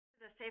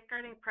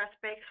Safeguarding Press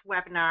Brakes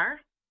webinar.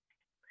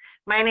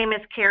 My name is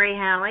Carrie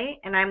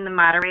Halley, and I'm the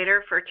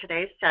moderator for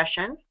today's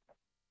session.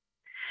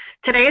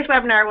 Today's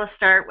webinar will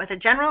start with a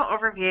general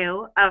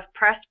overview of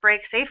press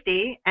brake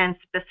safety and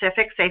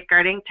specific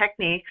safeguarding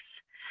techniques,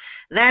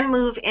 then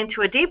move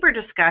into a deeper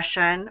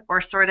discussion,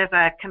 or sort of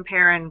a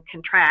compare and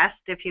contrast,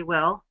 if you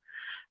will,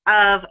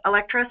 of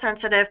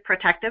electrosensitive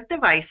protective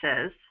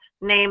devices,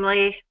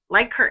 namely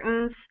light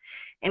curtains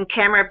and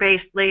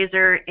camera-based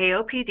laser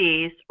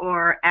AOPDs,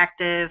 or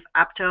active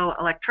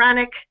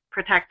optoelectronic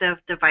protective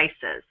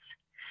devices.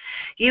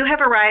 You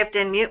have arrived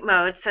in mute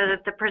mode so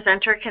that the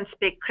presenter can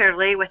speak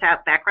clearly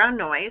without background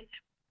noise.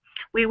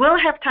 We will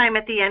have time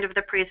at the end of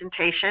the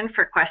presentation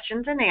for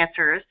questions and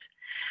answers,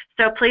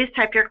 so please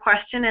type your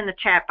question in the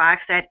chat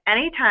box at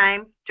any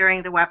time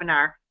during the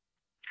webinar.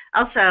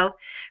 Also,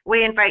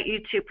 we invite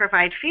you to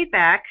provide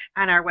feedback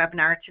on our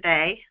webinar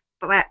today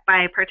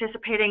by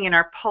participating in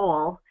our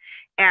poll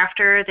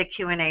after the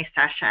Q&A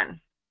session.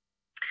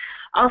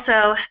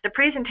 Also, the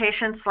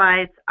presentation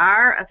slides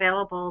are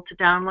available to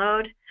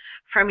download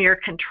from your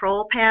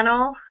control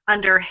panel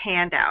under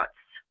Handouts.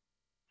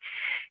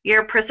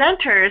 Your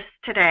presenters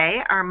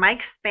today are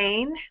Mike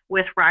Spain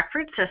with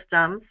Rockford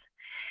Systems,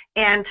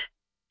 and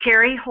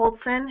Carrie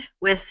Holtzen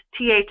with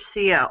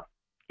THCO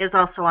is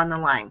also on the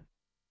line.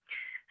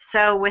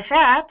 So with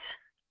that,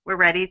 we're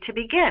ready to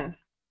begin.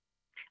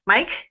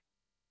 Mike?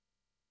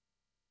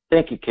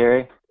 Thank you,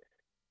 Carrie.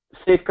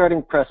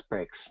 Safeguarding press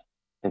brakes,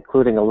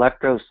 including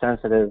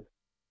electrosensitive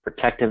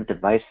protective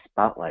device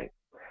spotlight.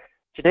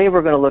 Today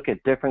we're going to look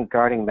at different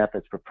guarding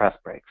methods for press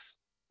brakes.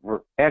 We're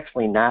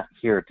actually not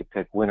here to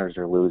pick winners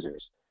or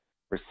losers.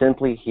 We're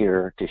simply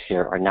here to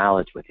share our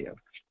knowledge with you.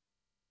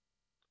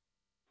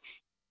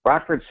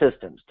 Rockford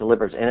Systems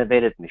delivers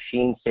innovative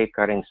machine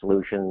safeguarding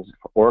solutions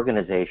for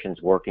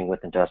organizations working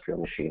with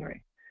industrial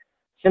machinery.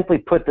 Simply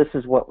put, this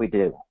is what we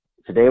do.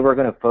 Today we're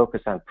going to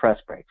focus on press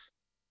brakes.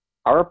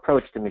 Our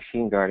approach to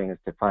machine guarding is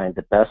to find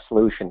the best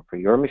solution for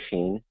your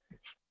machine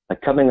by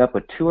coming up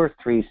with 2 or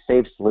 3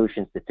 safe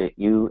solutions that fit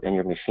you and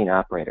your machine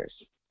operators.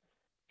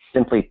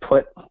 Simply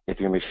put, if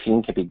your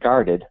machine can be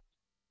guarded,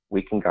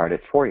 we can guard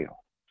it for you.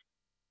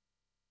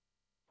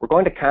 We're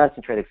going to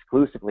concentrate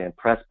exclusively on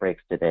press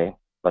brakes today,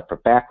 but for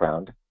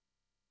background,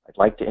 I'd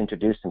like to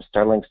introduce some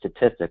startling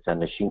statistics on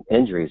machine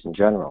injuries in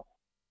general.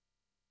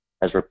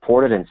 As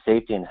reported in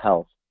Safety and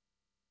Health,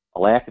 a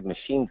lack of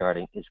machine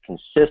guarding is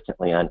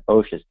consistently on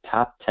OSHA's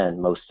top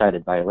 10 most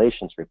cited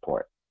violations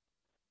report,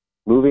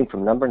 moving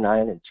from number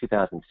 9 in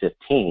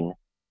 2015 to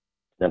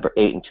number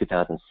 8 in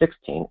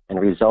 2016, and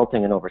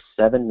resulting in over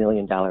 $7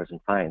 million in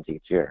fines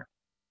each year.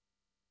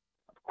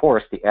 Of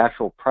course, the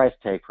actual price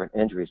tag for an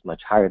injury is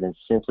much higher than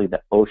simply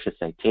the OSHA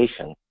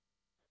citation,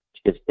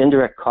 because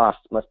indirect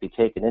costs must be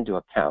taken into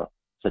account,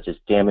 such as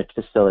damaged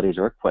facilities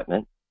or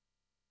equipment,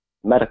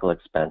 medical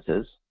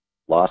expenses,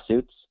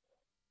 lawsuits,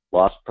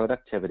 lost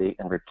productivity,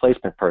 and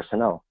replacement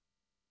personnel.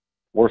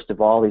 Worst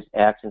of all, these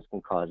accidents can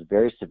cause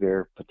very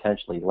severe,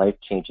 potentially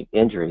life-changing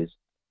injuries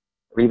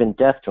or even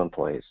death to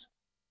employees.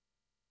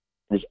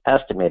 It is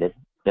estimated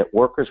that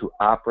workers who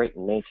operate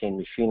and maintain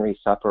machinery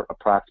suffer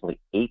approximately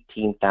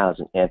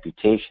 18,000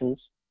 amputations,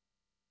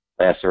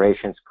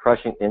 lacerations,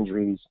 crushing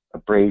injuries,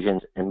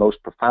 abrasions, and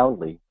most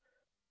profoundly,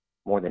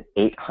 more than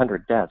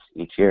 800 deaths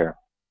each year.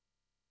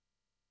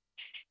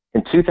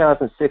 In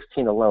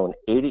 2016 alone,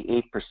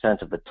 88%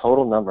 of the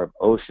total number of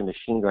OSHA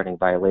machine guarding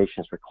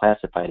violations were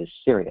classified as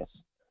serious,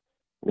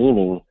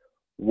 meaning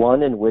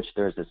one in which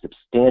there is a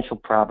substantial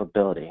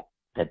probability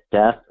that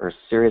death or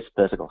serious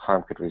physical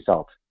harm could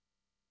result,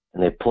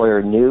 and the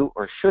employer knew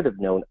or should have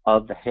known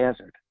of the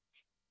hazard.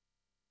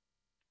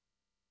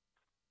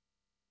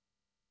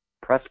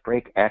 Press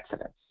brake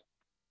accidents.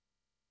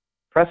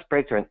 Press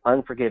brakes are an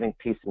unforgiving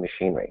piece of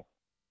machinery.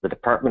 The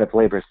Department of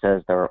Labor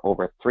says there are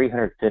over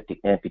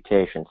 350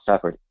 amputations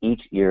suffered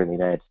each year in the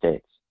United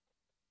States.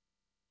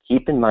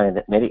 Keep in mind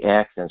that many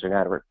accidents are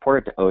not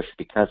reported to OSHA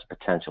because of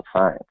potential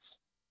fines.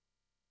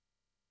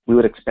 We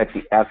would expect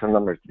the actual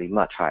numbers to be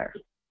much higher.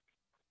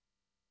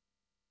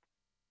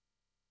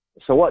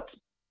 So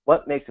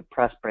what makes a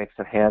press brake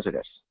so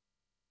hazardous?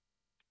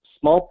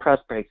 Small press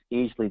brakes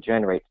easily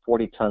generate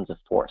 40 tons of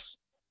force,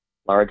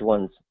 large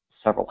ones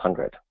several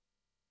hundred.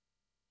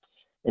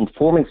 In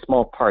forming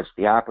small parts,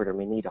 the operator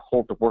may need to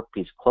hold the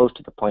workpiece close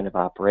to the point of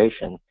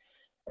operation,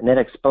 and that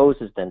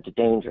exposes them to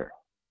danger.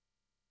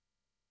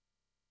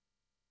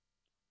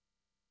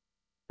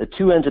 The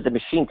 2 ends of the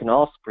machine can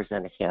also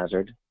present a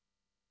hazard,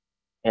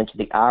 and to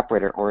the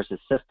operator or his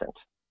assistant.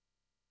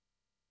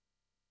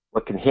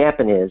 What can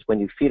happen is when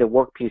you feed a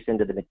workpiece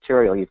into the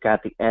material, you've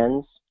got the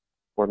ends,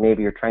 or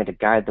maybe you're trying to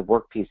guide the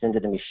workpiece into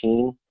the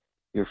machine,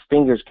 your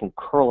fingers can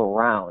curl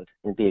around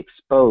and be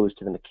exposed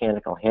to the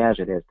mechanical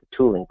hazard as the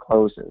tooling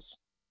closes.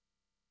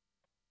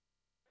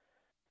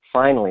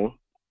 Finally,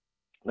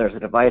 there's a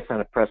device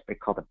on a press brake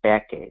called a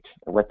back gauge.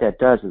 And what that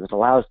does is it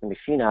allows the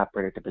machine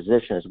operator to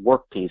position his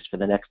workpiece for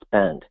the next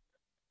bend.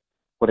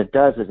 What it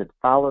does is it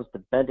follows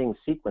the bending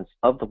sequence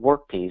of the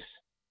workpiece,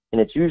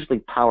 and it's usually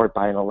powered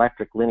by an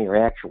electric linear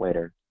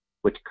actuator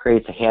which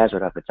creates a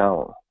hazard of its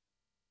own.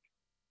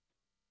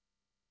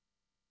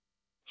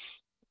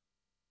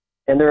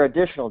 And there are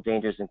additional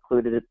dangers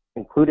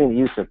including the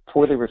use of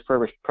poorly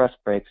refurbished press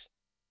brakes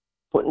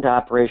put into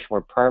operation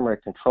where primary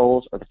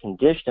controls or the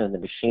condition of the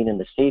machine and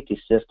the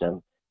safety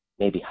system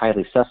may be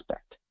highly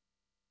suspect.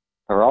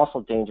 There are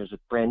also dangers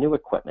with brand new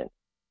equipment.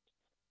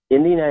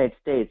 In the United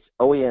States,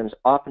 OEMs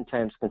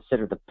oftentimes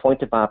consider the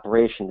point of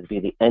operation to be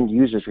the end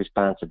user's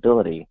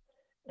responsibility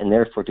and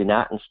therefore do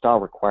not install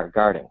required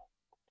guarding.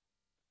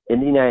 In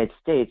the United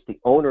States, the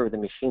owner of the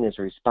machine is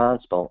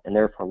responsible and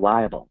therefore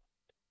liable.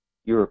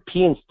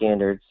 European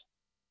standards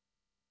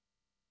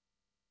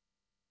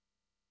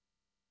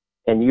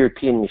and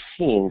European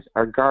machines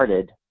are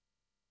guarded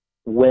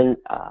when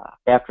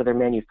after they're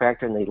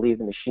manufactured and they leave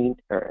the machine,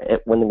 or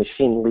when the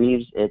machine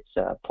leaves its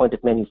point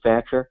of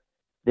manufacture,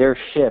 they're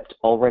shipped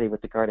already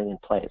with the guarding in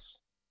place.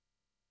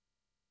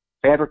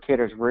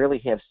 Fabricators rarely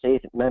have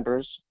staff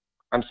members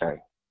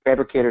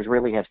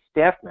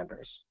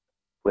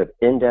who have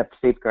in-depth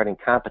safeguarding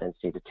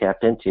competency to tap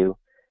into,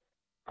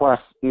 plus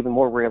even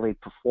more rarely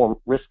perform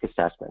risk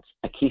assessments,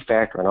 a key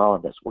factor in all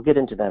of this. We'll get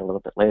into that a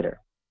little bit later.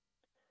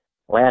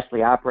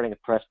 Lastly, operating a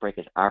press brake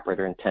is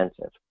operator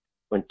intensive.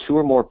 When two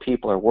or more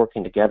people are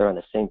working together on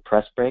the same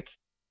press brake,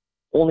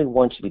 only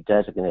one should be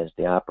designated as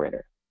the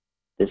operator.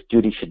 This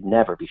duty should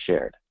never be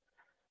shared.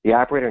 The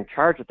operator in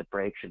charge of the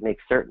brake should make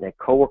certain that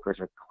coworkers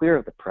are clear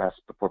of the press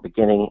before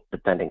beginning the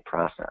bending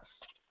process.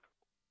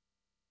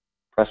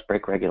 Press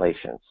brake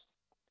regulations.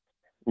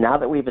 Now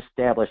that we've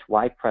established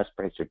why press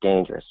brakes are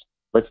dangerous,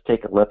 let's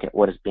take a look at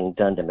what is being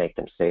done to make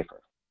them safer.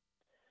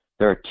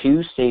 There are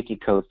two safety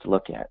codes to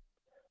look at: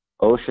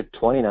 OSHA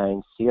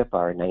 29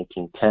 CFR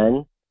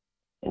 1910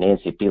 and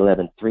ANSI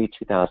B11.3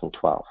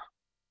 2012.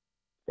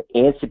 The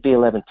ANSI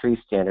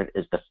B11.3 standard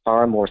is the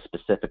far more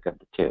specific of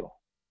the two.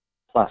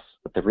 Plus,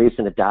 with the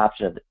recent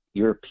adoption of the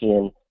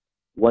European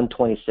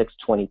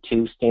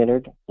 12622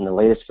 standard in the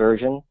latest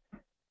version,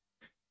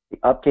 the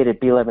updated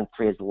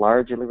B11.3 has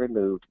largely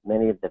removed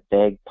many of the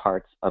vague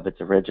parts of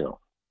its original.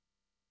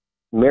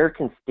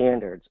 American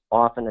standards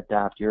often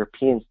adopt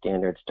European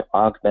standards to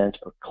augment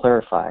or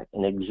clarify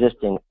an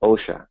existing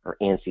OSHA or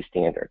ANSI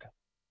standard.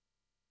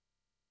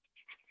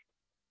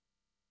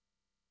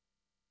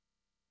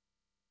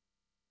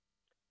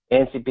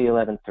 ANSI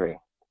B11.3.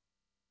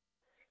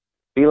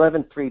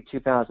 B11.3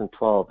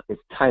 2012 is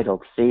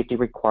titled Safety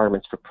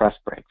Requirements for Press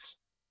Brakes.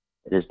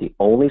 It is the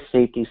only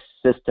safety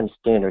system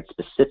standard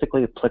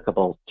specifically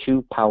applicable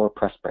to power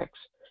press brakes,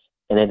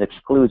 and it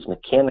excludes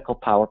mechanical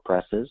power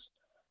presses,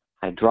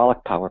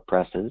 hydraulic power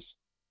presses,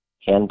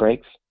 hand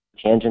brakes,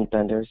 tangent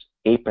benders,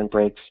 apron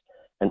brakes,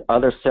 and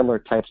other similar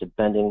types of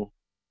bending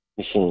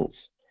machines.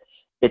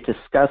 It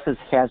discusses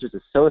hazards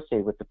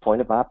associated with the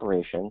point of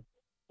operation,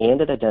 and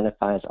it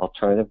identifies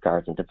alternative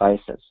guards and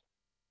devices.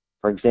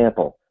 For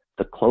example,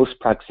 the close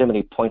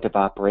proximity point of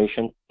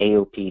operation,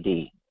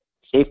 AOPD,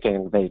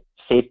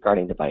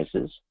 safeguarding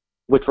devices,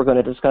 which we're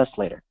going to discuss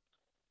later,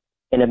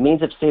 and a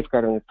means of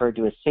safeguarding referred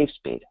to as safe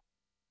speed.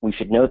 We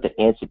should note that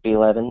ANSI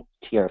B11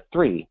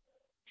 TR3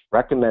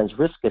 recommends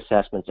risk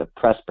assessments of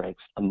press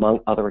brakes, among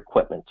other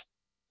equipment.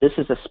 This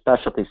is a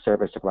specialty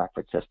service of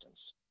Rockford Systems.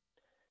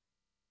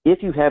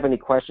 If you have any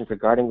questions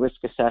regarding risk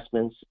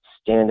assessments,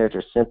 standards,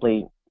 or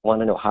simply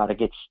want to know how to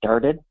get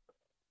started,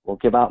 we'll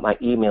give out my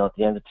email at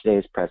the end of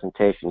today's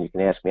presentation. You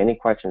can ask me any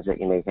questions that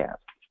you may have.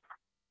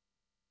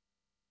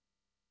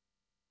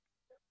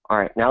 All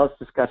right, now let's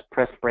discuss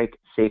press brake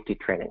safety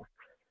training,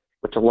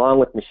 which along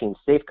with machine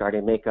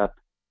safeguarding make up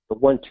the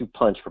 1-2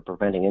 punch for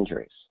preventing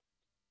injuries.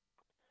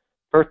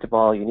 First of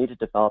all, you need to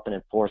develop and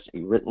enforce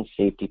a written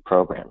safety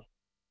program.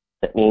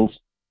 That means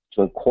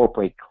to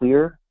incorporate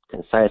clear,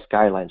 concise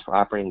guidelines for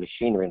operating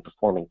machinery and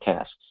performing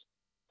tasks.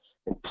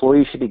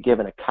 Employees should be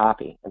given a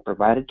copy and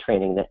provided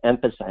training that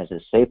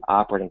emphasizes safe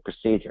operating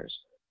procedures,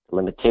 the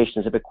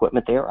limitations of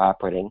equipment they are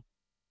operating,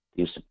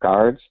 the use of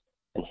guards,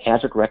 and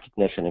hazard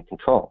recognition and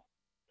control.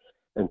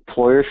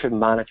 Employers should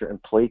monitor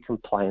employee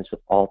compliance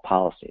with all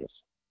policies.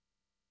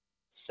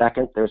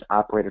 Second, there's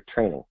operator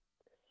training.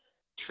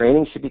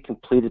 Training should be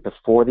completed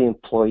before the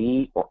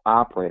employee or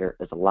operator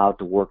is allowed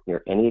to work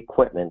near any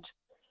equipment,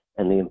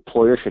 and the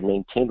employer should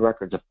maintain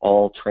records of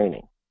all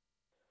training.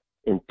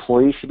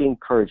 Employees should be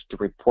encouraged to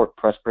report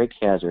press brake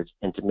hazards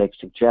and to make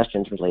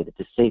suggestions related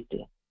to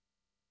safety.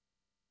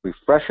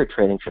 Refresher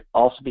training should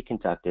also be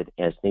conducted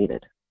as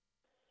needed.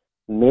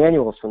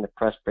 Manuals from the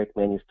press brake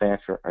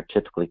manufacturer are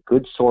typically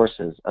good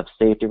sources of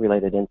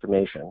safety-related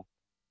information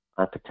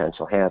on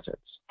potential hazards.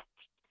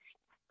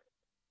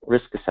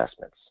 Risk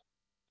assessments.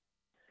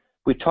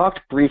 We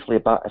talked briefly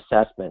about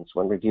assessments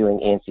when reviewing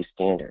ANSI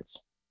standards.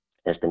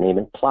 As the name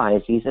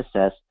implies, these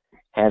assess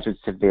hazard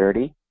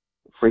severity,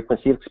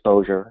 frequency of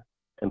exposure,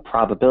 and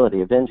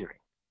probability of injury.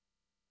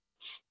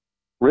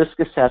 Risk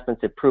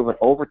assessments have proven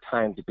over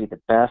time to be the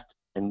best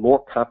and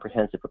more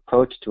comprehensive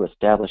approach to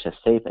establish a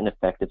safe and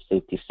effective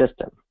safety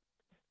system.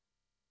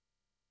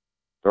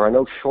 There are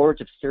no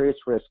shortage of serious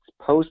risks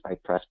posed by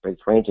press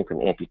brakes, ranging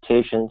from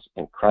amputations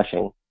and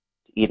crushing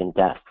to even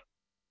death.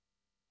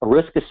 A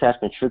risk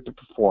assessment should be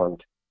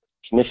performed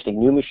commissioning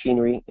new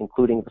machinery,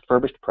 including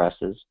refurbished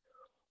presses,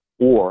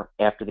 or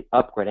after the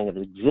upgrading of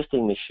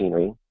existing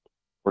machinery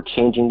or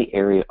changing the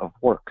area of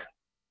work.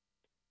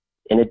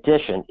 In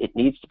addition, it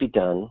needs to be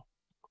done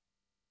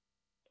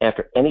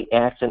after any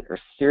accident or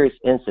serious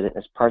incident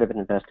as part of an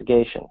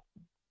investigation.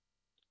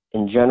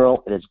 In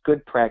general, it is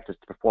good practice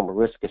to perform a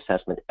risk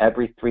assessment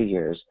every 3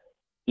 years,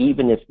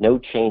 even if no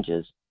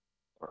changes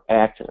or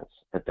accidents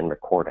have been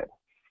recorded.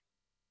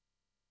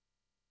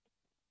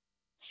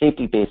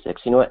 Safety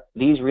basics. You know what?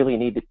 These really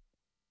need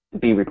to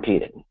be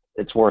repeated.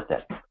 It's worth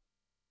it.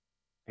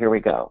 Here we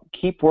go.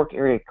 Keep work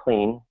area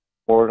clean,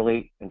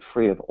 orderly, and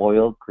free of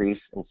oil,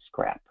 grease, and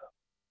scrap.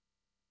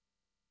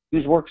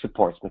 Use work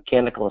supports,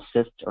 mechanical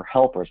assists, or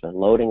helpers when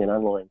loading and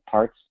unloading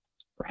parts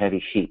or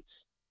heavy sheets.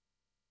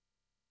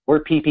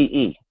 Wear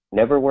PPE.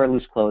 Never wear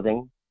loose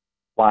clothing,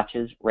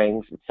 watches,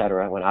 rings,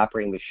 etc. when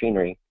operating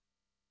machinery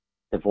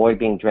to avoid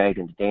being dragged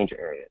into danger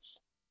areas.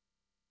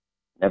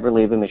 Never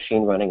leave a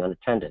machine running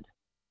unattended.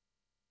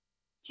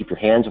 Keep your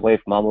hands away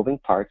from all moving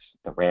parts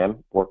that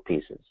ram work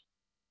pieces.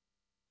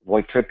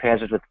 Avoid trip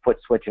hazards with foot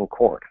switch and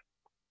cord.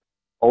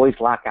 Always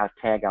lock out,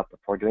 tag out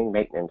before doing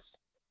maintenance,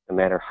 no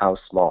matter how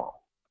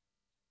small.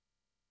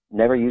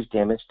 Never use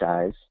damaged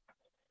dies,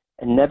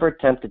 and never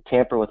attempt to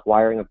tamper with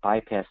wiring or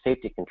bypass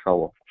safety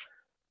control.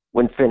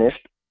 When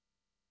finished,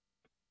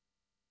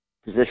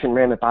 position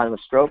ram at bottom of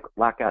stroke,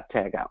 lock out,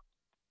 tag out.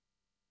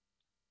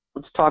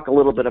 Let's talk a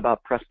little bit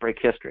about press brake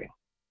history.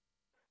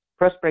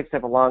 Press brakes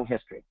have a long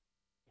history.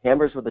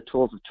 Hammers were the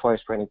tools of choice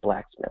for any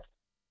blacksmith.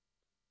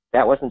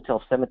 That wasn't until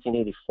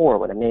 1784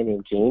 when a man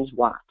named James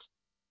Watt,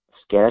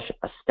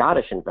 a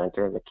Scottish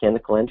inventor and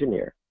mechanical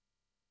engineer,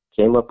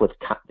 came up with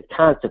the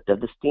concept of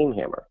the steam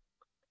hammer.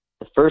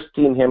 The first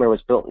steam hammer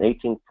was built in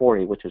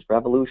 1840, which was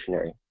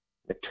revolutionary,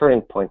 a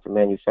turning point for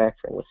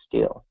manufacturing with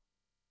steel.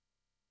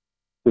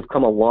 We've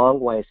come a long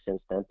way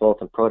since then, both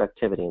in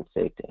productivity and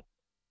safety.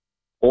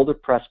 Older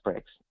press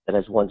brakes, that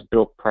is ones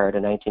built prior to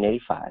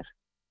 1985,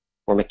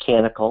 were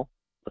mechanical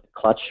with a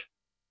clutch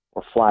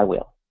or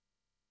flywheel.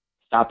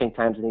 Stopping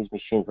times in these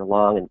machines were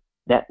long, and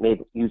that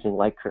made using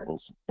light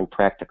curtains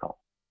impractical.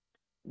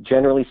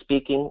 Generally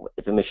speaking,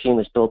 if a machine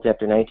was built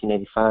after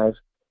 1985,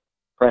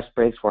 press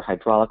brakes were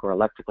hydraulic or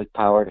electrically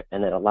powered,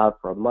 and that allowed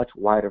for a much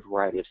wider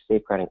variety of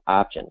safeguarding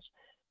options.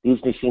 These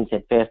machines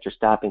had faster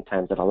stopping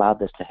times that allowed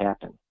this to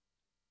happen.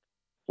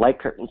 Light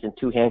curtains and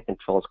two-hand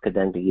controls could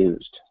then be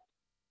used.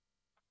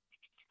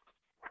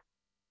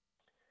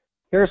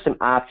 Here are some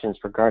options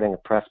regarding a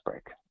press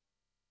brake.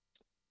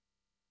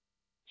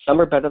 Some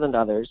are better than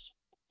others,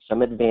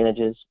 some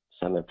advantages,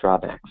 some have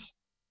drawbacks.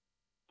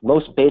 The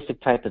most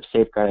basic type of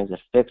safeguarding is a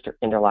fixed or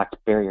interlocked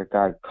barrier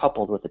guard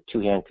coupled with a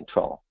two-hand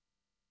control.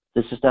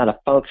 This is not a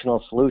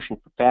functional solution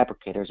for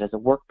fabricators, as the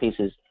workpiece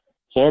is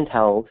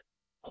handheld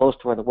close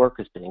to where the work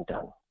is being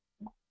done.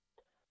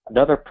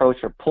 Another approach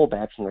are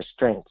pullbacks and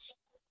restraints.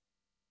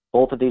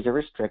 Both of these are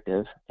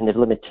restrictive and have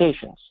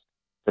limitations.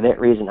 For that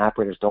reason,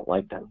 operators don't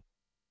like them.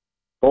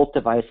 Both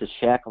devices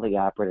shackle the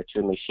operator to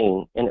a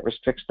machine, and it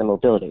restricts the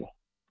mobility.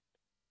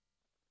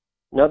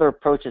 Another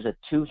approach is a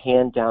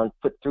two-hand down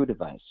foot-through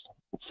device.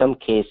 In some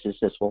cases,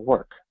 this will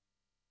work.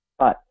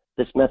 But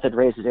this method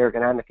raises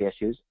ergonomic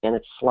issues, and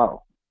it's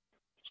slow.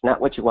 It's not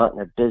what you want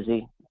in a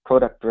busy,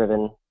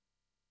 product-driven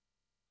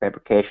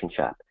fabrication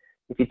shop.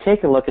 If you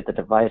take a look at the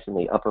device in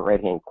the upper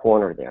right-hand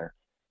corner there,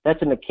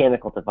 that's a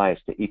mechanical device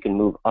that you can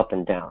move up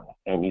and down,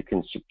 and you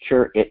can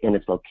secure it in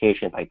its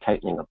location by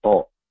tightening a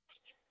bolt.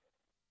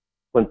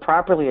 When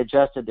properly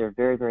adjusted, they're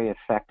very, very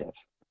effective.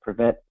 It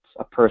prevents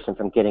a person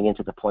from getting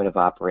into the point of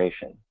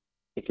operation.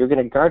 If you're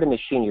going to guard a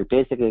machine, you're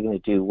basically going to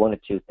do one of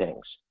two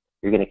things.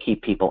 You're going to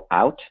keep people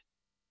out,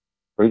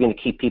 or you're going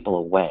to keep people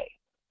away.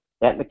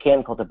 That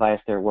mechanical device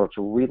there works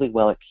really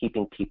well at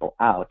keeping people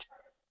out,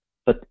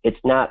 but it's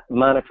not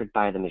monitored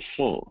by the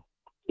machine.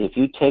 If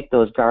you take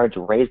those guards,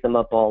 raise them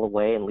up all the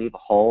way, and leave a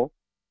hole,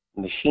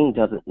 the machine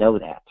doesn't know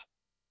that.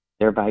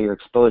 Thereby, you're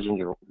exposing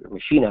your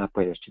machine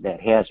operators to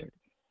that hazard.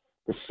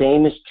 The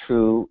same is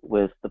true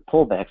with the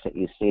pullbacks that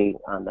you see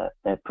on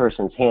that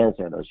person's hands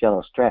there, those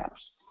yellow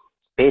straps.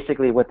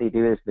 Basically, what they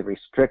do is they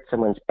restrict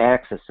someone's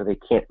access so they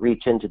can't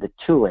reach into the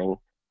tooling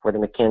where the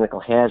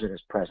mechanical hazard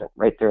is present,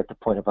 right there at the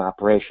point of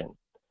operation.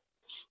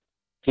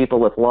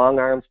 People with long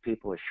arms,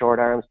 people with short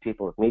arms,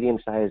 people with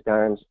medium-sized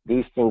arms,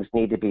 these things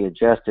need to be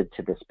adjusted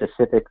to the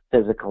specific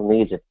physical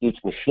needs of each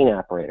machine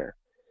operator.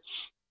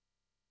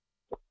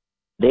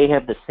 They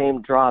have the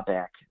same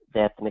drawback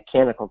that the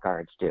mechanical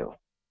guards do.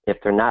 If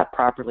they're not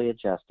properly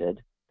adjusted,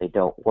 they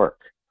don't work.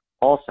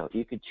 Also,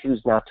 you could choose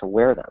not to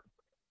wear them.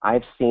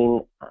 I've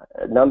seen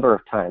a number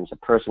of times a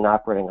person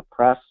operating a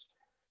press,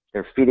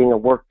 they're feeding a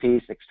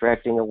workpiece,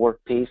 extracting a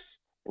workpiece,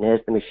 and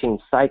as the machine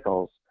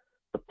cycles,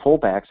 the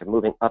pullbacks are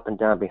moving up and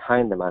down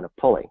behind them on a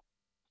pulley.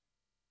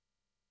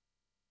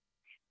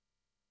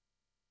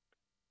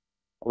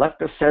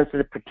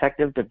 Electrosensitive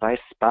protective device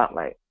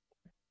spotlight.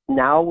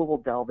 Now we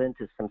will delve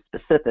into some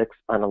specifics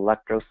on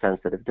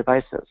electrosensitive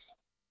devices.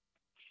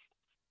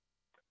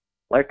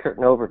 Light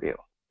curtain overview.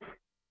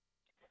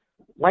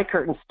 Light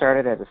curtains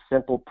started as a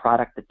simple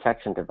product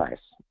detection device,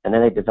 and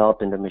then they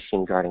developed into a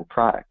machine guarding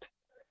product.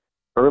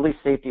 Early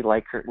safety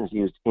light curtains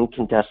used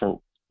incandescent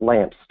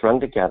lamps strung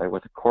together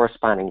with a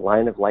corresponding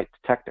line of light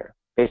detector,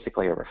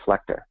 basically a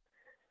reflector.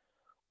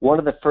 One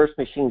of the first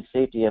machine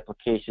safety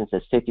applications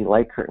that safety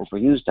light curtains were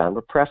used on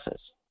were presses.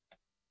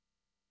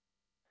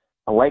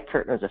 A light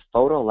curtain is a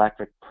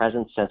photoelectric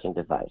presence sensing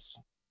device.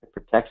 It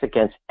protects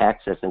against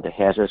access into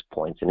hazardous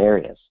points and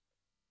areas.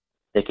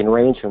 They can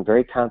range from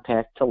very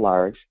compact to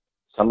large.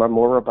 Some are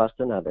more robust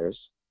than others.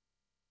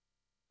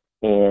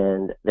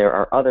 And there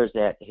are others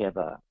that have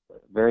a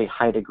very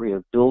high degree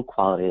of build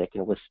quality that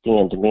can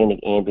withstand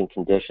demanding ambient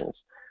conditions.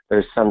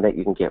 There's some that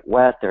you can get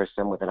wet. There are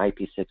some with an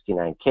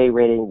IP69K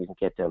rating. You can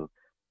get them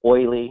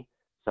oily.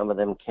 Some of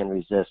them can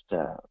resist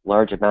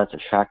large amounts of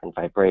shock and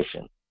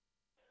vibration.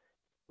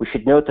 We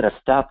should note that a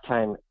stop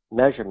time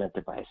measurement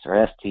device,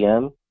 or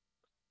STM,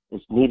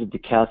 is needed to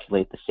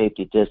calculate the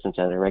safety distance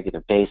on a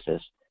regular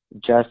basis,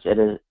 just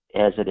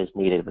as it is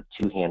needed with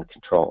two-hand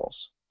controls.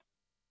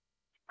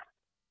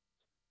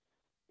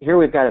 Here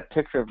we've got a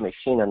picture of a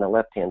machine on the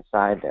left-hand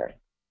side there.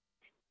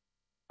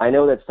 I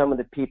know that some of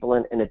the people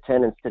in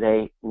attendance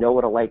today know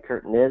what a light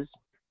curtain is,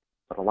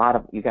 but a lot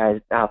of you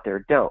guys out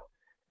there don't.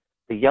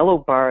 The yellow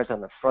bars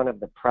on the front of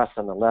the press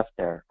on the left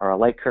there are a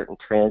light curtain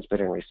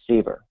transmitter and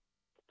receiver.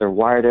 They're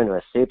wired into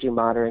a safety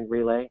monitoring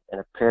relay and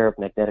a pair of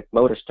magnetic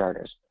motor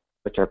starters,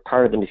 which are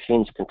part of the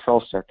machine's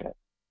control circuit.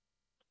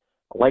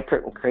 A light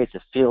curtain creates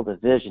a field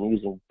of vision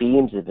using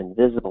beams of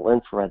invisible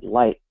infrared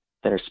light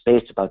that are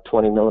spaced about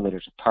 20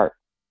 millimeters apart.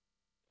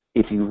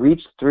 If you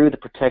reach through the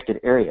protected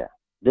area,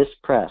 this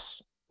press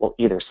will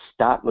either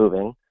stop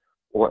moving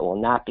or it will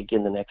not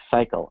begin the next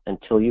cycle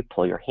until you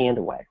pull your hand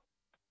away.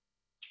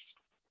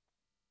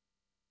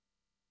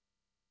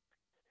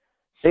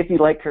 Safety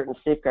light curtains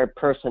safeguard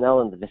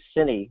personnel in the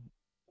vicinity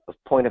of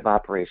point of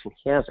operation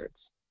hazards.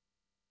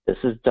 This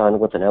is done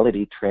with an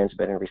LED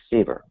transmitter and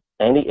receiver.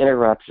 Any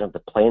interruption of the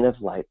plane of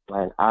light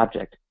by an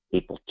object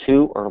equal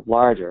to or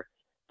larger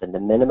than the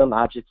minimum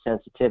object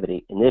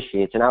sensitivity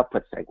initiates an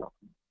output signal.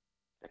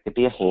 It could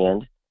be a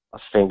hand, a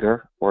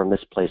finger, or a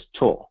misplaced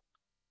tool.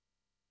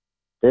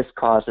 This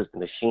causes the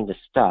machine to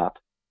stop,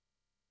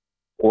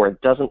 or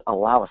it doesn't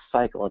allow a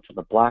cycle until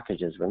the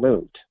blockage is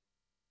removed.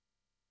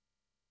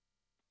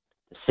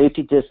 The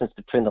safety distance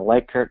between the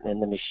light curtain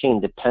and the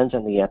machine depends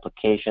on the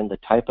application, the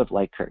type of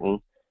light curtain,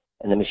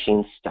 and the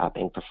machine's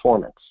stopping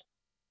performance.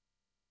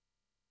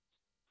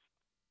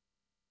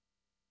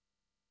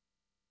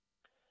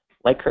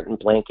 Light curtain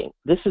blanking.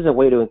 This is a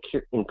way to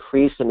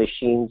increase the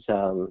machine's,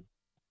 here,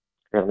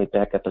 let me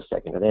back up a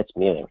second, that's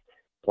muting.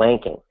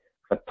 Blanking.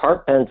 If a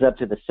part bends up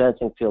to the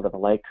sensing field of a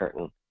light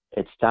curtain,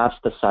 it stops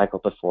the cycle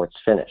before it's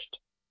finished.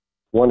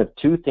 One of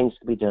two things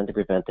can be done to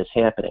prevent this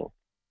happening.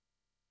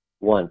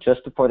 One,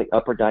 just before the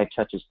upper die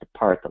touches the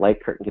part, the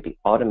light curtain can be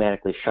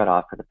automatically shut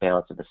off for the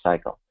balance of the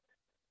cycle.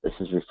 This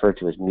is referred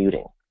to as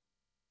muting.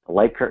 The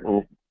light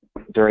curtain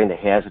during the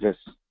hazardous,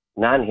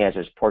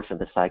 non-hazardous portion of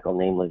the cycle,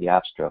 namely the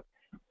upstroke.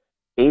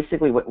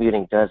 Basically what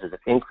muting does is it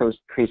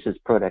increases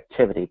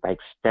productivity by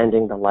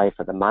extending the life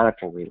of the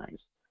monitoring relays.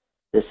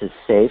 This is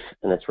safe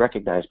and it's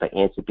recognized by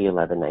ANSI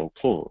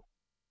B1119.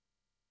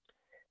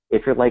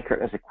 If your light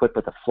curtain is equipped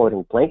with a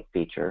floating blank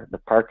feature, the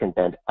part can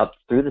bend up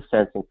through the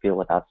sensing field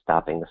without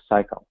stopping the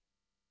cycle.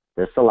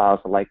 This allows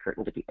the light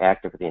curtain to be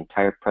active for the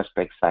entire press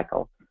brake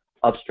cycle,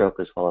 upstroke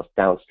as well as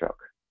downstroke.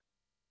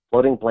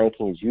 Floating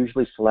blanking is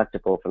usually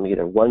selectable from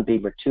either one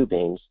beam or two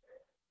beams,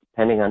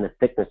 depending on the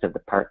thickness of the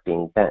part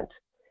being bent.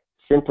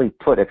 Simply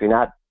put, if you're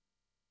not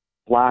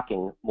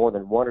blocking more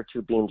than one or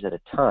two beams at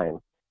a time,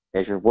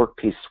 as your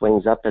workpiece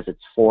swings up as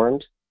it's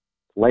formed,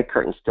 the light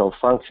curtain still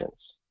functions.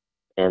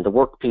 And the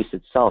workpiece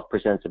itself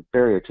presents a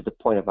barrier to the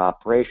point of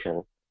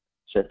operation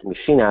so that the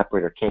machine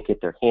operator can't get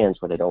their hands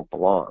where they don't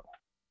belong.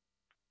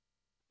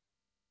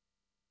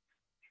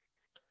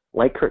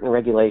 Light curtain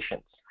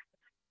regulations.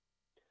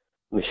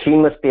 The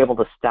machine must be able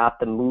to stop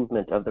the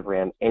movement of the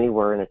ram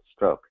anywhere in its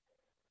stroke.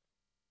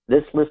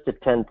 This list of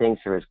 10 things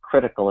here is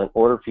critical in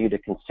order for you to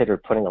consider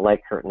putting a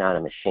light curtain on a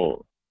machine.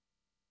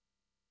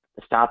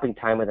 The stopping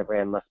time of the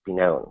ram must be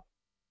known.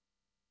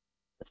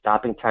 The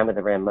stopping time of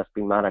the ram must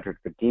be monitored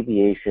for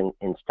deviation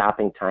in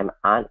stopping time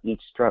on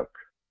each stroke.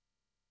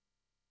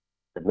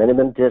 The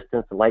minimum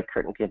distance the light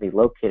curtain can be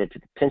located to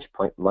the pinch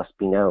point must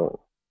be known.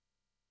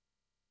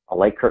 A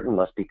light curtain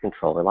must be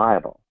control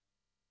reliable.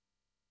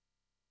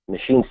 The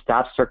machine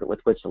stop circuit with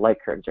which the light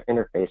curtains are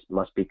interfaced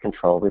must be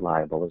control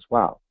reliable as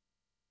well.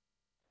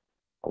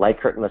 A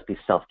light curtain must be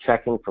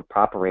self-checking for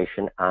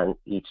operation on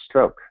each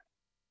stroke.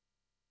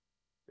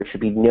 There should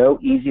be no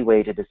easy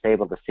way to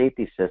disable the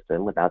safety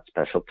system without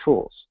special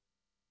tools.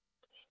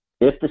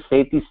 If the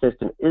safety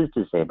system is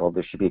disabled,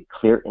 there should be a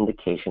clear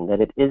indication that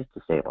it is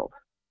disabled.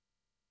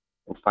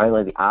 And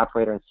finally, the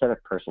operator and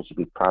setup person should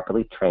be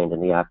properly trained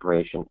in the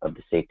operation of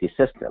the safety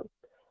system.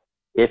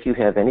 If you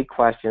have any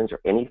questions or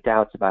any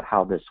doubts about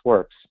how this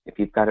works, if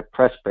you've got a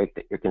press brake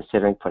that you're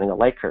considering putting a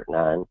light curtain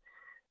on,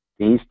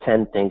 these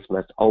 10 things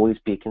must always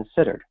be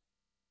considered.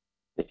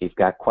 If you've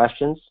got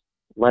questions,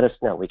 let us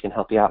know. We can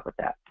help you out with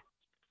that.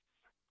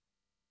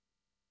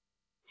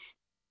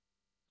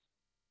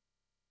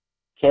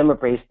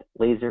 Camera-based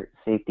laser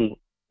safety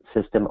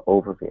system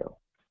overview.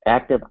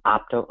 Active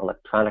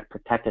optoelectronic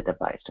protected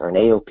device, or an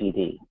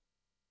AOPD.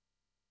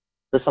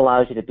 This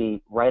allows you to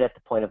be right at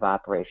the point of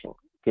operation.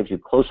 Gives you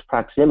close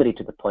proximity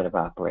to the point of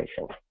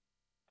operation.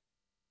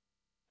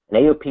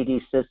 An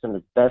AOPD system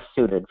is best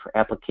suited for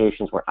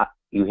applications where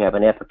you have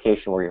an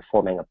application where you're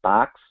forming a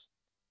box,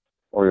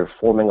 or you're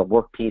forming a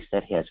workpiece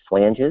that has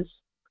flanges,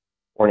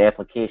 or in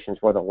applications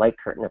where the light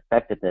curtain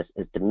effectiveness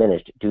is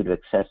diminished due to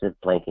excessive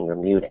blanking or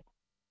muting.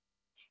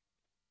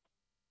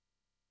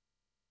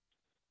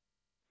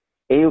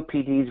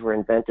 AOPDs were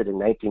invented in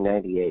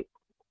 1998.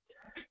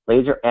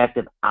 Laser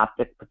active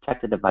optic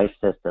protected device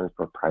systems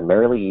were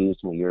primarily used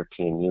in the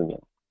European Union.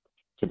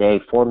 Today,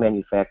 4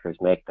 manufacturers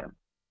make them.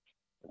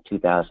 In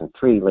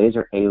 2003,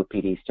 laser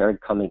AOPD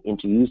started coming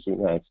into use in the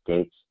United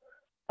States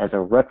as a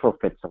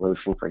retrofit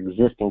solution for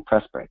existing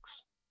press brakes.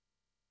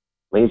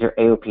 Laser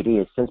AOPD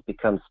has since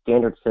become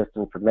standard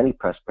system for many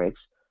press brakes,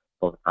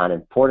 both on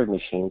imported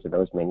machines and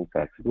those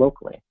manufactured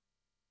locally.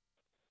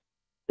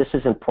 This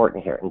is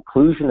important here.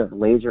 Inclusion of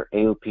laser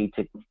AOPD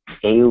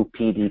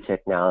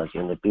technology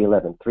in the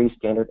B11.3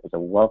 standard is a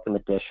welcome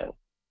addition.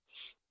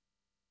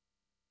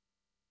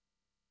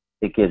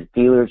 It gives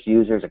dealers,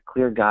 users a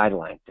clear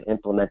guideline to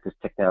implement this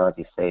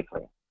technology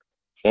safely.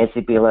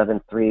 ANSI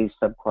B11.3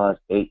 subclause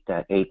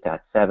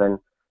 8.8.7,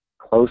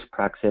 close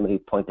proximity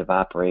point of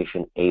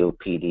operation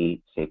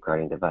AOPD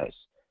safeguarding device.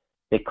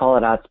 They call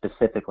it out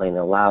specifically and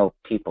allow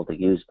people to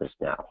use this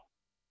now.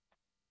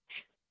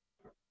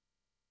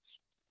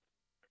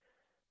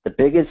 The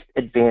biggest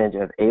advantage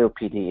of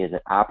AOPD is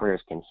that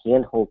operators can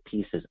hand-hold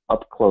pieces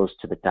up close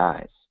to the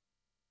dies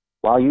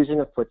while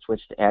using a foot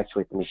switch to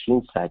actuate the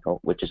machine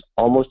cycle, which is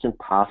almost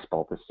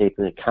impossible to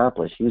safely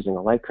accomplish using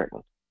a light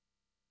curtain.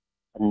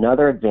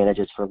 Another advantage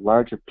is for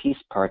larger piece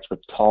parts with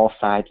tall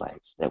side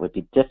legs that would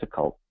be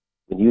difficult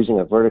when using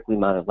a vertically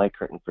mounted light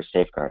curtain for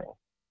safeguarding.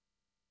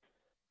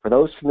 For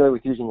those familiar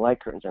with using light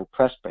curtains on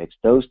press brakes,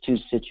 those two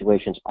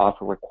situations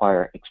often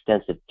require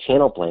extensive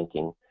channel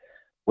blanking,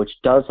 which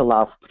does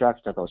allow for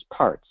production of those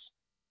parts,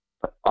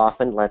 but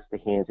often lets the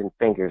hands and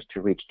fingers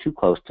to reach too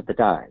close to the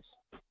dies.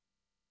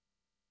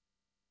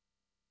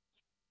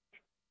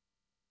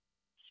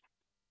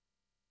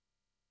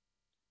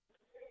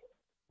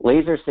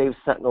 Lazersafe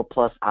Sentinel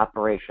Plus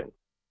operation.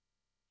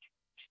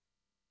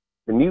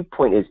 The mute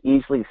point is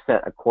easily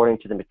set according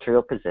to the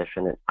material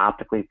position and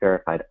optically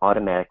verified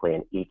automatically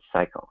in each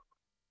cycle.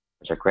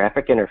 There's a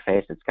graphic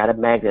interface. It's got a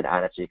magnet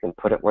on it so you can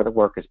put it where the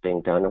work is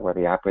being done or where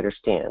the operator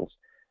stands.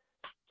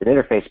 It's an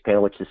interface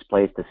panel which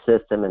displays the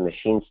system and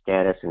machine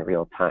status in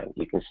real time.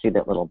 You can see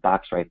that little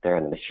box right there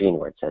on the machine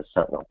where it says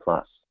Sentinel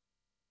Plus.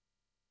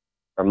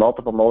 There are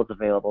multiple modes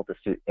available to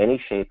suit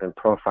any shape and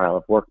profile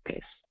of workpiece.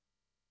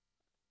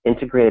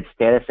 Integrated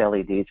status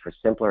LEDs for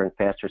simpler and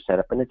faster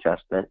setup and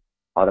adjustment,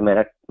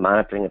 automatic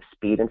monitoring of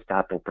speed and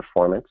stopping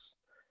performance,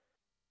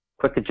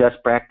 quick adjust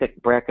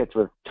brackets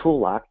with tool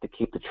lock to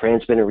keep the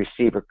transmitter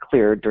receiver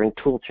clear during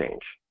tool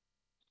change,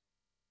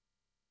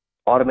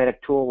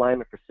 automatic tool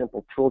alignment for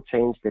simple tool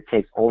change that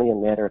takes only a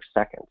matter of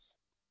seconds.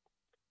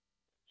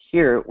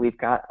 Here we've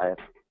got a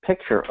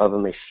picture of a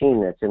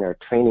machine that's in our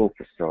training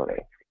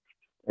facility.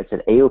 It's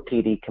an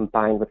AOPD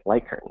combined with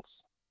light curtains.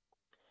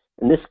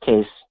 In this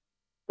case,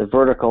 the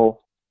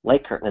vertical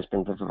light curtain has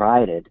been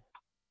provided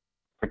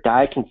for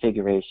die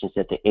configurations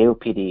that the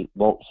AOPD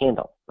won't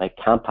handle, like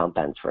compound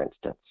bends, for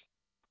instance.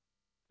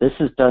 This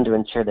is done to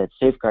ensure that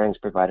safeguarding is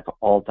provided for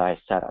all die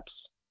setups.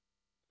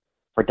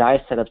 For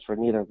die setups where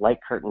neither light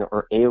curtain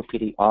or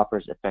AOPD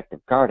offers effective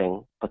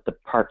guarding, but the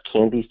part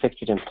can be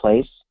fixtured in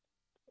place,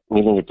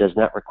 meaning it does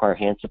not require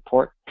hand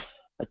support,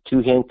 a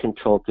two-hand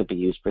control could be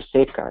used for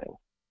safeguarding.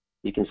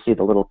 You can see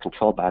the little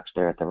control box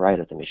there at the right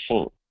of the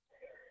machine.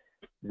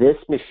 This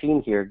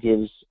machine here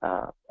gives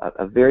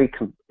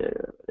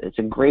it's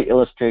a great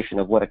illustration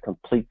of what a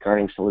complete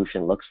guarding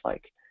solution looks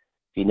like.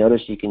 If you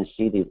notice, you can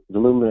see the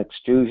aluminum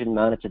extrusion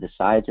mounted to the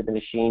sides of the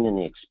machine and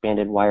the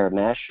expanded wire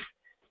mesh.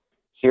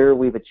 Here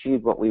we've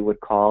achieved what we would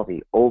call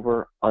the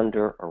over,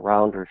 under,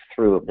 around, or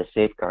through of the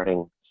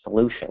safeguarding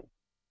solution.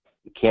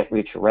 You can't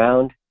reach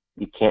around,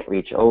 you can't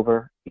reach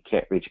over, you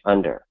can't reach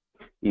under.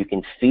 You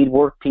can feed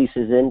work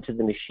pieces into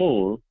the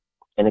machine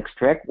and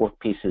extract work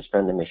pieces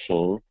from the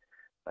machine,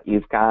 but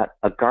you've got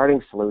a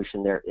guarding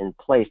solution there in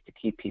place to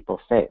keep people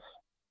safe.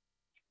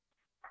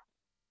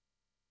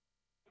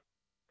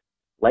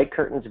 Light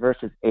curtains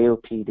versus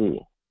AOPD.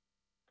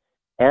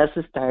 As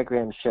this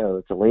diagram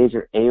shows, the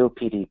laser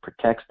AOPD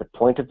protects the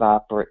point of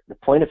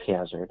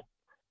hazard,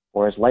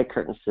 whereas light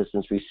curtain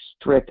systems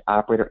restrict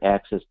operator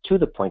access to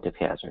the point of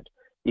hazard.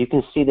 You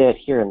can see that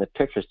here in the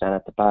pictures down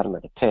at the bottom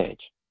of the page.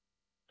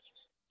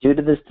 Due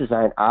to this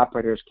design,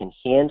 operators can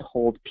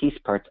hand-hold piece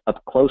parts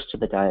up close to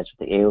the dies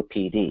with the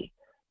AOPD.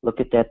 Look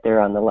at that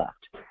there on the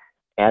left.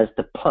 As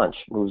the punch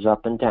moves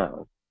up and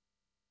down,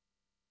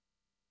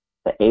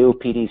 the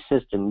AOPD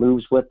system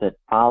moves with it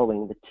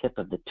following the tip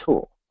of the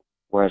tool.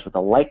 Whereas with a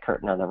light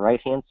curtain on the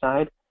right-hand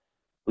side,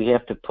 we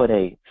have to put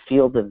a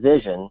field of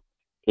vision,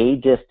 a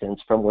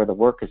distance from where the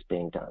work is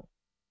being done.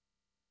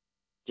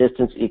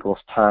 Distance equals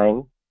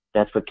time.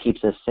 That's what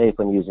keeps us safe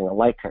when using a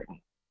light curtain.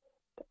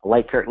 A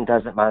light curtain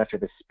doesn't monitor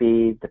the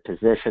speed, the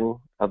position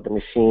of the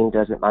machine,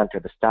 doesn't monitor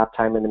the stop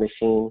time in the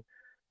machine,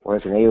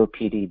 whereas an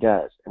AOPD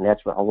does. And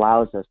that's what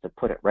allows us to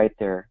put it right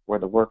there where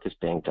the work is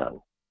being done.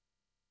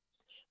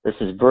 This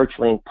is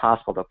virtually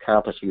impossible to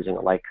accomplish using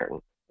a light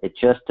curtain. It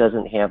just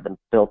doesn't have the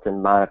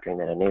built-in monitoring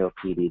that an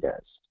AOPD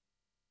does.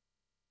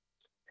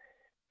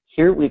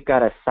 Here we've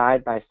got a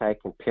side-by-side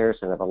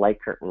comparison of a light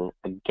curtain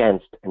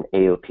against an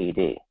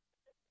AOPD.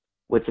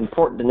 What's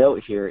important to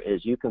note here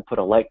is you can put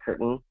a light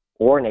curtain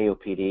or an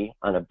AOPD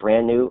on a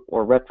brand new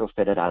or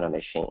retrofitted on a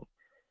machine.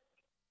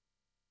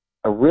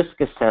 A risk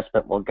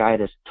assessment will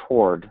guide us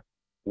toward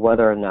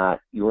whether or not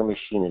your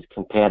machine is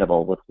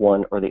compatible with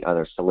one or the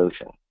other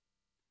solution.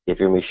 If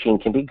your machine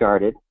can be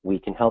guarded, we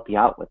can help you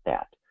out with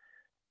that.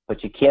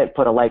 But you can't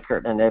put a light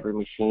curtain on every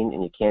machine,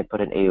 and you can't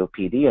put an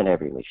AOPD on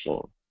every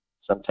machine.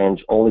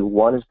 Sometimes only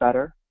one is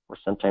better, or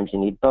sometimes you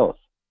need both.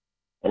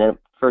 And in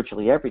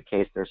virtually every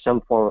case, there's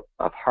some form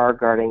of hard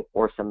guarding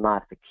or some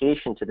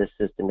modification to the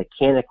system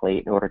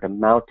mechanically in order to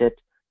mount it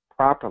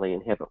properly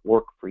and have it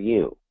work for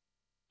you.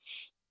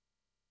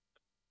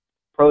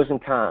 Pros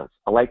and cons.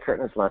 A light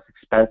curtain is less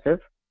expensive.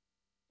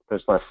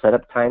 There's less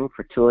setup time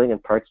for tooling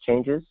and parts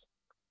changes.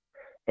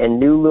 And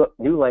new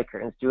light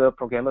curtains do have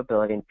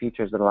programmability and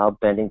features that allow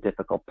bending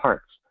difficult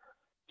parts.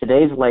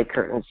 Today's light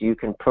curtains, you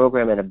can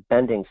program in a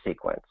bending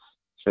sequence.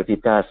 So if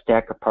you've got a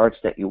stack of parts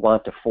that you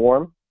want to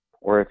form,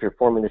 or if you're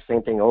forming the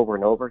same thing over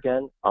and over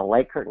again, a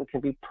light curtain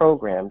can be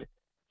programmed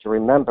to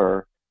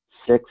remember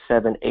 6,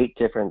 7, 8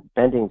 different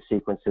bending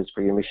sequences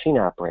for your machine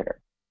operator.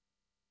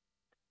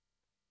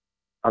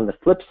 On the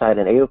flip side,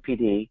 an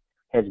AOPD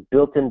has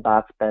built-in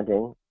box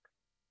bending,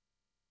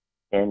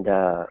 and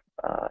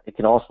it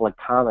can also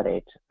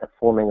accommodate the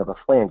forming of a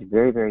flange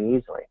very, very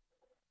easily.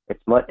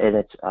 It's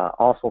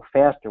also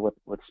faster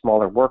with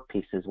smaller work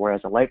pieces,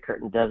 whereas a light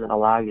curtain doesn't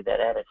allow you that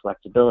added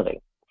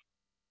flexibility.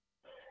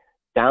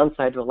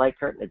 Downside to a light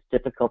curtain, it's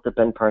difficult to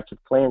bend parts with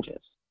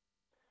flanges.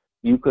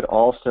 You could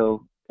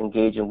also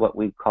engage in what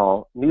we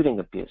call muting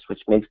abuse,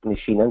 which makes the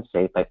machine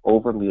unsafe by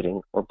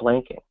over-muting or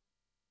blanking.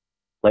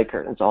 Light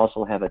curtains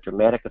also have a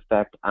dramatic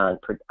effect on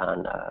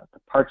the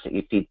parts that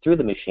you feed through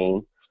the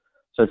machine,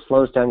 so it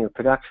slows down your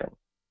production.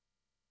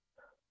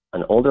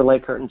 On older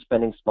light curtains,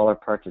 bending smaller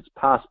parts is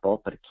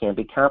possible, but it can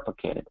be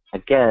complicated.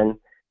 Again,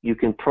 you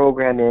can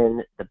program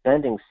in the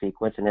bending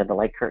sequence and have the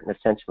light curtain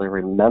essentially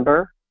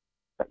remember,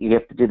 but you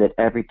have to do that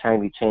every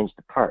time you change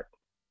the part.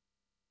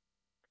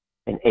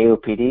 An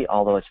AOPD,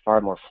 although it's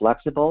far more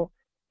flexible,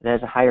 it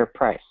has a higher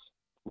price,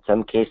 in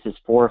some cases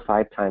 4 or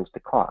 5 times the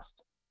cost.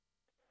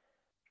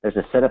 There's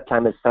a setup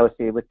time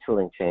associated with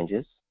tooling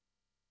changes.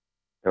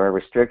 There are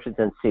restrictions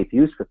on safe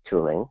use with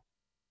tooling.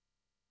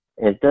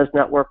 And it does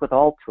not work with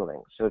all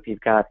tooling. So if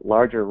you've got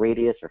larger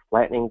radius or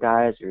flattening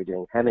dies, or you're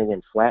doing hemming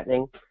and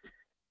flattening,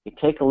 you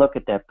take a look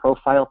at that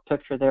profile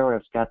picture there where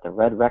it's got the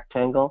red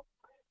rectangle.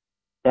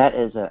 That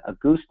is a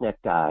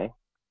gooseneck die,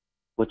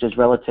 which is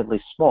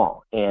relatively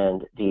small.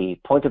 And the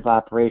point of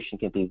operation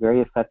can be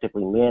very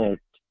effectively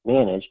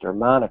managed or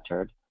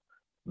monitored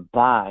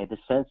by the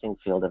sensing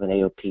field of an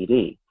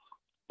AOPD.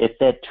 If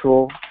that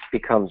tool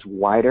becomes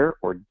wider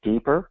or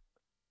deeper,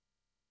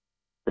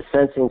 the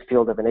sensing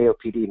field of an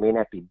AOPD may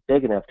not be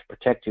big enough to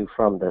protect you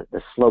from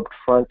the sloped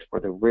front or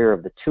the rear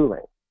of the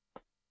tooling.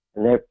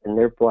 And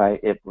thereby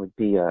it would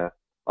be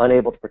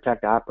unable to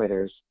protect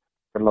operators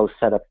from most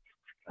setup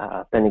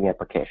bending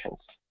applications.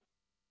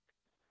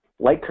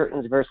 Light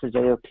curtains versus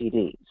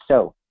AOPD.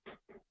 So,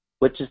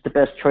 which is the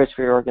best choice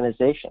for your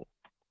organization?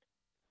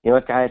 You know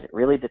what, guys? It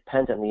really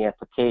depends on the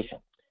application.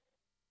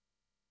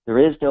 There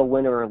is no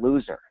winner or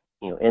loser.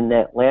 You know, in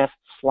that last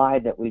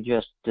slide that we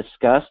just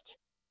discussed,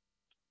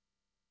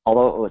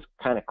 although it was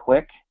kind of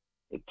quick,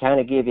 it kind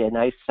of gave you a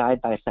nice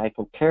side-by-side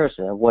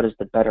comparison of what is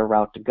the better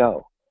route to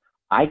go.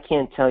 I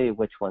can't tell you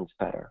which one's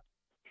better.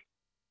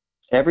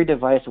 Every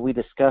device that we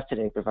discussed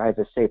today provides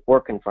a safe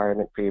work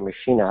environment for your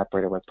machine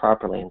operator when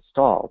properly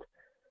installed,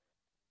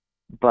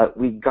 but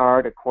we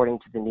guard according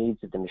to the needs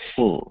of the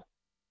machine.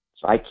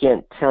 So I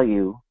can't tell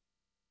you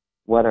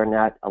whether or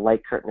not a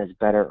light curtain is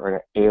better or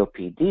an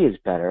AOPD is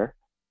better.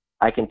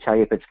 I can tell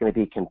you if it's going to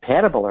be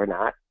compatible or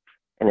not,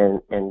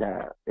 and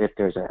if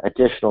there's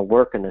additional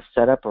work in the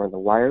setup or in the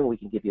wiring, we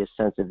can give you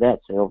a sense of that,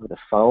 say over the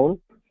phone.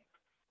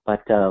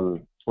 But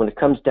when it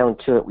comes down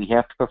to it, we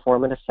have to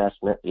perform an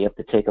assessment. We have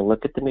to take a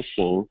look at the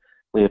machine.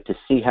 We have to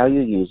see how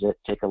you use it,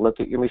 take a look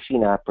at your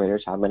machine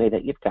operators, how many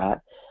that you've got,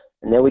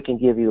 and then we can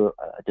give you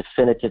a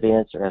definitive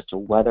answer as to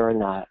whether or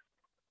not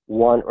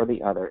one or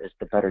the other is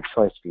the better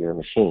choice for your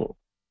machine.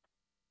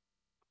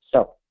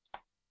 So,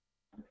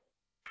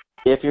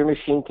 if your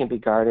machine can be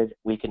guarded,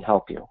 we can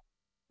help you.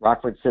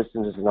 Rockford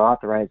Systems is an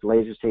authorized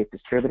Lazersafe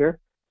distributor,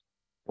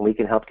 and we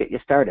can help get you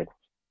started.